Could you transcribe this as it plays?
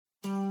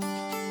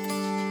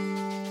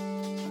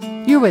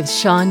You're with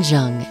Sean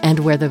Jung and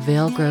Where the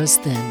Veil Grows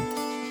Thin,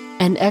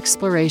 an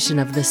exploration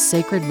of the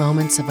sacred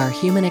moments of our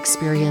human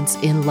experience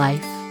in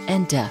life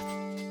and death,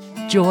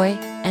 joy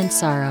and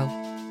sorrow,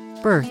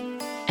 birth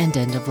and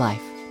end of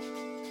life.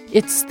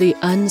 It's the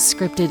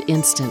unscripted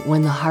instant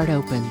when the heart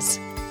opens,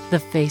 the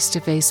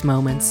face-to-face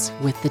moments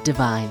with the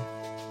divine.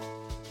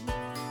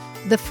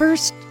 The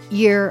first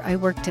year I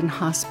worked in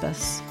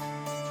hospice,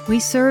 we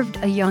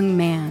served a young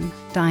man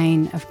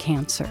dying of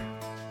cancer.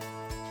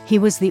 He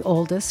was the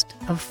oldest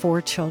of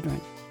 4 children.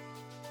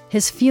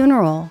 His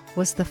funeral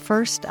was the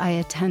first I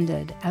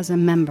attended as a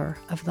member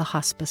of the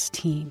hospice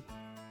team.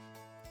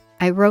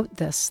 I wrote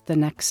this the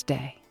next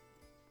day.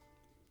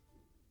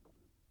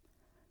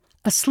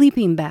 A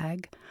sleeping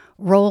bag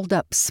rolled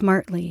up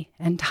smartly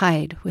and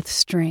tied with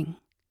string.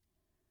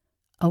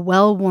 A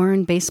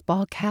well-worn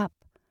baseball cap,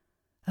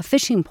 a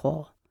fishing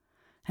pole,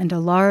 and a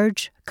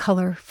large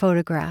color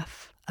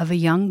photograph of a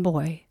young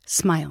boy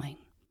smiling.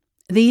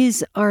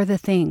 These are the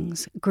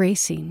things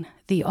gracing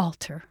the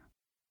altar.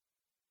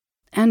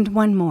 And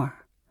one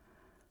more,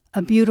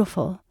 a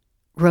beautiful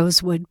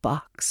rosewood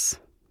box.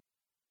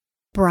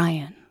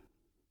 Brian.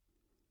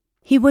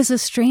 He was a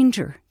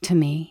stranger to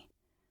me.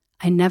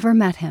 I never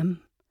met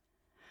him.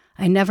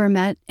 I never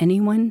met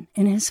anyone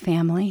in his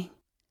family.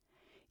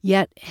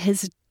 Yet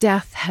his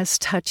death has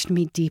touched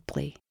me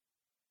deeply.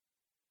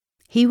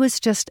 He was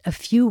just a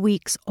few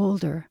weeks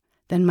older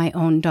than my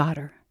own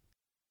daughter.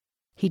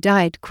 He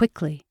died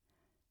quickly,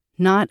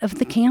 not of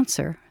the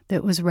cancer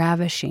that was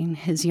ravishing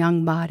his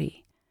young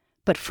body,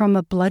 but from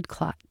a blood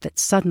clot that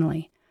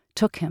suddenly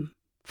took him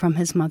from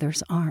his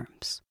mother's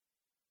arms.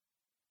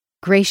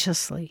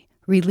 Graciously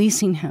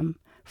releasing him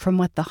from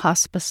what the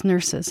hospice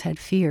nurses had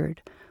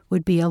feared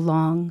would be a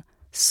long,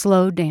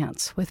 slow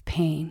dance with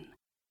pain,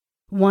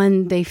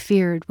 one they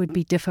feared would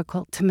be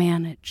difficult to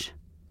manage.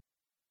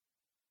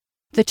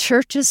 The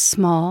church is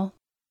small,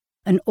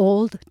 an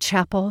old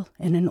chapel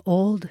in an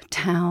old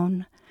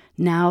town,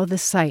 now the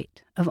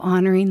site of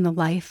honoring the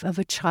life of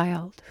a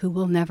child who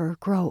will never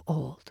grow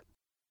old.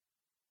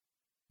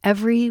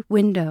 Every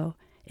window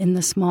in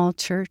the small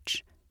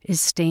church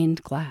is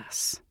stained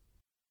glass.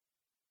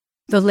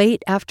 The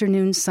late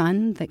afternoon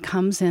sun that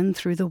comes in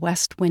through the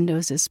west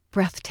windows is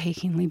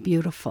breathtakingly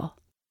beautiful.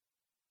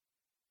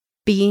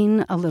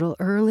 Being a little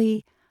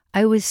early,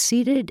 I was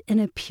seated in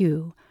a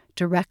pew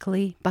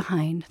directly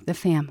behind the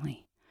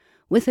family,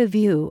 with a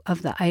view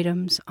of the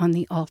items on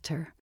the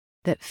altar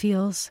that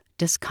feels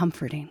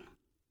discomforting.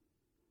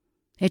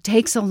 It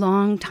takes a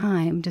long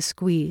time to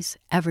squeeze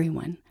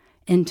everyone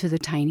into the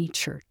tiny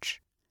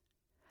church.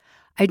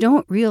 I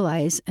don't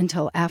realize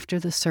until after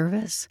the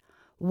service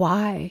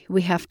why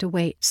we have to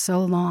wait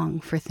so long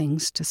for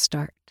things to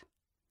start.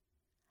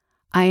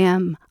 I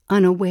am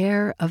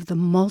unaware of the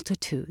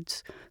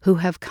multitudes who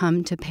have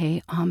come to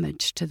pay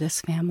homage to this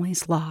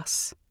family's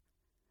loss.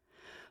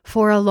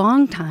 For a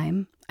long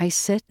time, I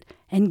sit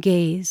and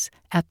gaze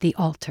at the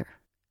altar,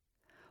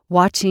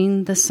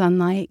 watching the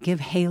sunlight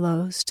give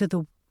halos to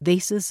the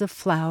vases of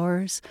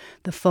flowers,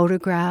 the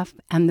photograph,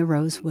 and the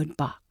rosewood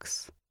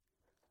box.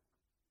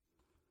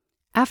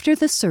 After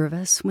the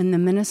service, when the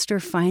minister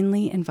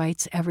finally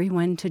invites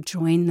everyone to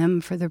join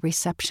them for the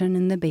reception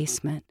in the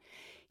basement,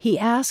 he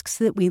asks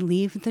that we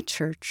leave the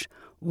church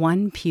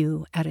one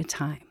pew at a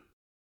time.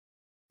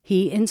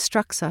 He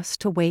instructs us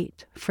to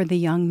wait for the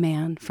young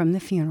man from the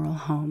funeral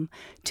home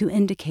to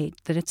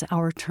indicate that it's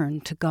our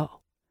turn to go.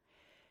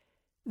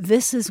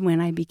 This is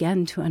when I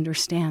began to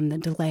understand the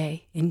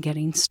delay in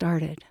getting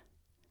started.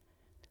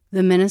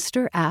 The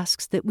minister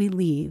asks that we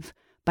leave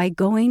by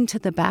going to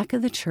the back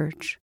of the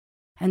church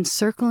and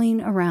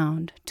circling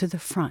around to the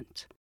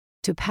front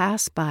to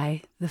pass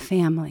by the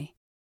family,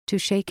 to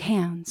shake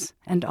hands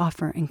and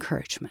offer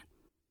encouragement.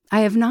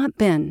 I have not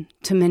been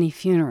to many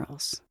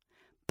funerals,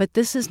 but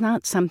this is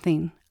not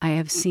something I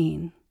have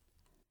seen.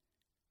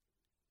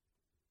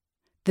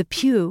 The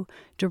pew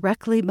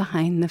directly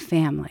behind the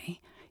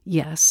family,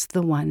 yes,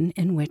 the one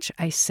in which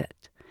I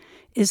sit,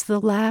 is the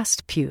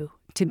last pew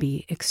to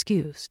be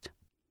excused.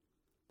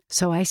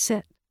 So I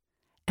sit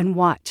and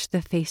watch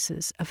the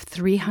faces of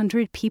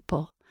 300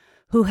 people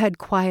who had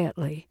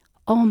quietly,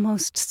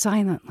 almost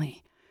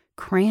silently,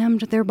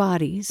 crammed their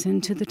bodies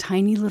into the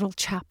tiny little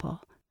chapel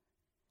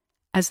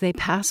as they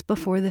pass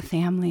before the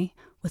family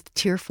with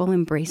tearful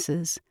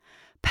embraces,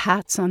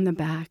 pats on the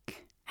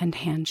back, and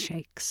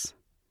handshakes.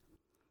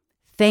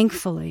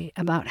 Thankfully,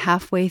 about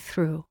halfway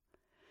through,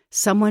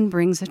 someone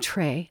brings a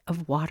tray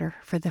of water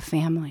for the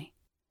family,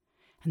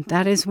 and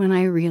that is when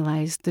I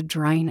realize the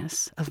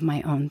dryness of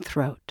my own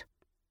throat.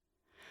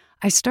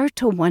 I start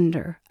to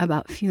wonder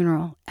about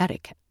funeral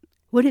etiquette.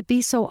 Would it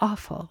be so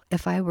awful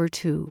if I were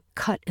to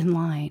cut in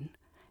line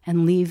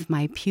and leave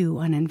my pew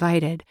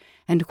uninvited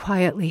and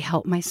quietly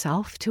help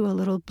myself to a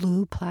little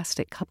blue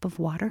plastic cup of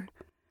water?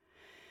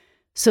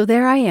 So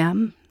there I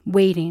am,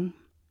 waiting,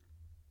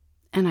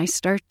 and I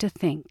start to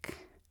think,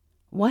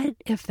 what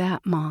if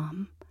that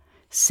mom,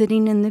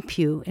 sitting in the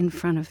pew in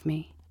front of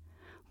me,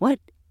 what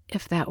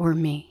if that were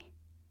me?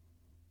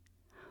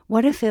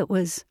 What if it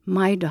was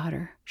my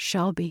daughter,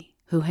 Shelby,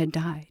 who had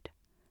died?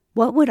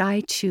 What would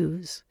I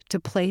choose to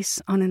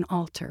place on an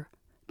altar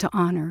to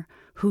honor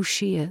who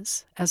she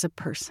is as a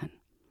person?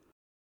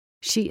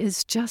 She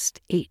is just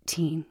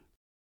 18.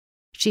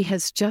 She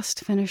has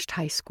just finished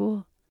high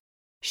school.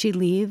 She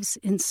leaves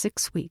in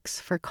 6 weeks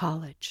for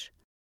college.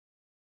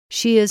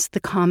 She is the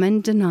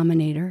common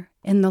denominator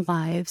in the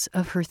lives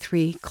of her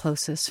 3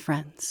 closest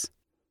friends.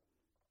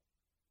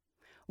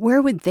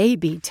 Where would they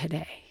be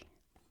today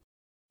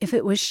if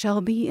it was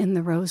Shelby in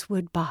the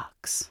rosewood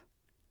box?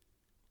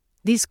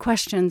 These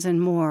questions and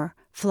more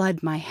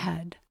flood my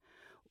head.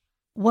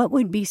 What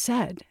would be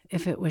said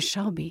if it was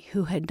Shelby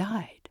who had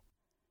died?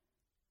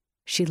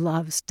 She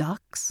loves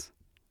ducks.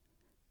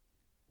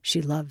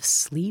 She loves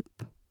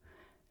sleep.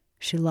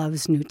 She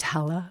loves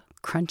Nutella,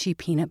 crunchy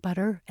peanut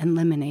butter, and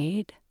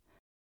lemonade.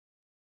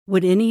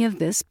 Would any of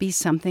this be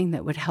something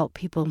that would help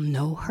people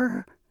know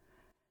her?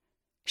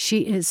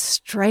 She is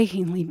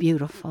strikingly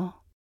beautiful.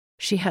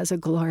 She has a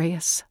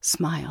glorious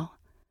smile.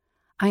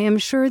 I am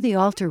sure the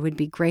altar would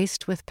be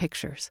graced with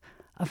pictures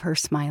of her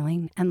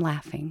smiling and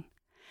laughing.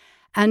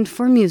 And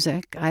for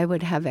music, I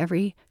would have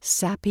every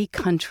sappy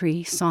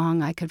country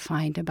song I could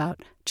find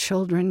about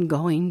children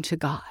going to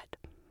God.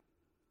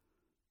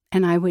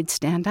 And I would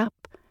stand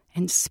up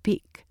and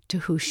speak to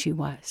who she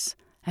was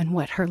and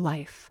what her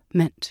life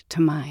meant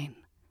to mine.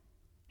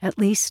 At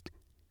least,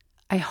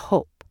 I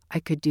hope I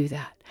could do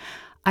that.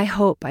 I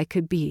hope I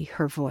could be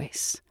her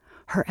voice,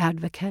 her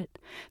advocate,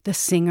 the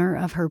singer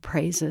of her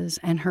praises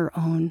and her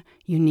own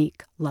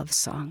unique love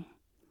song.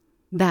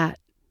 That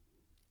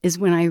is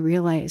when I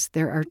realize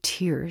there are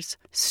tears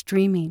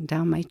streaming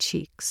down my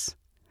cheeks.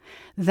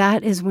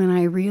 That is when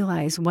I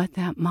realize what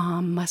that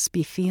mom must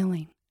be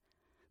feeling.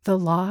 The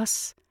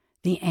loss,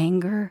 the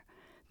anger,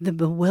 the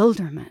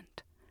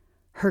bewilderment.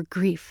 Her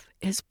grief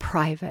is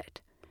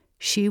private.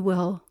 She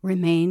will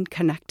remain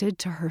connected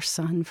to her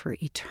son for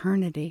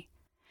eternity.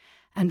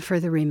 And for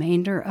the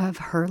remainder of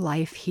her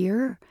life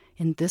here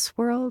in this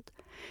world,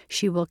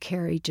 she will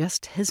carry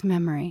just his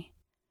memory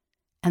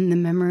and the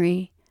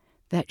memory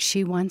that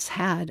she once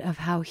had of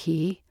how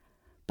he,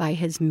 by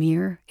his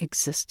mere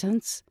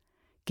existence,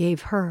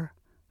 gave her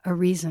a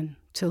reason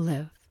to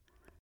live,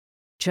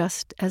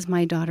 just as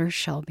my daughter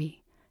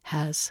Shelby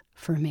has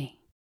for me.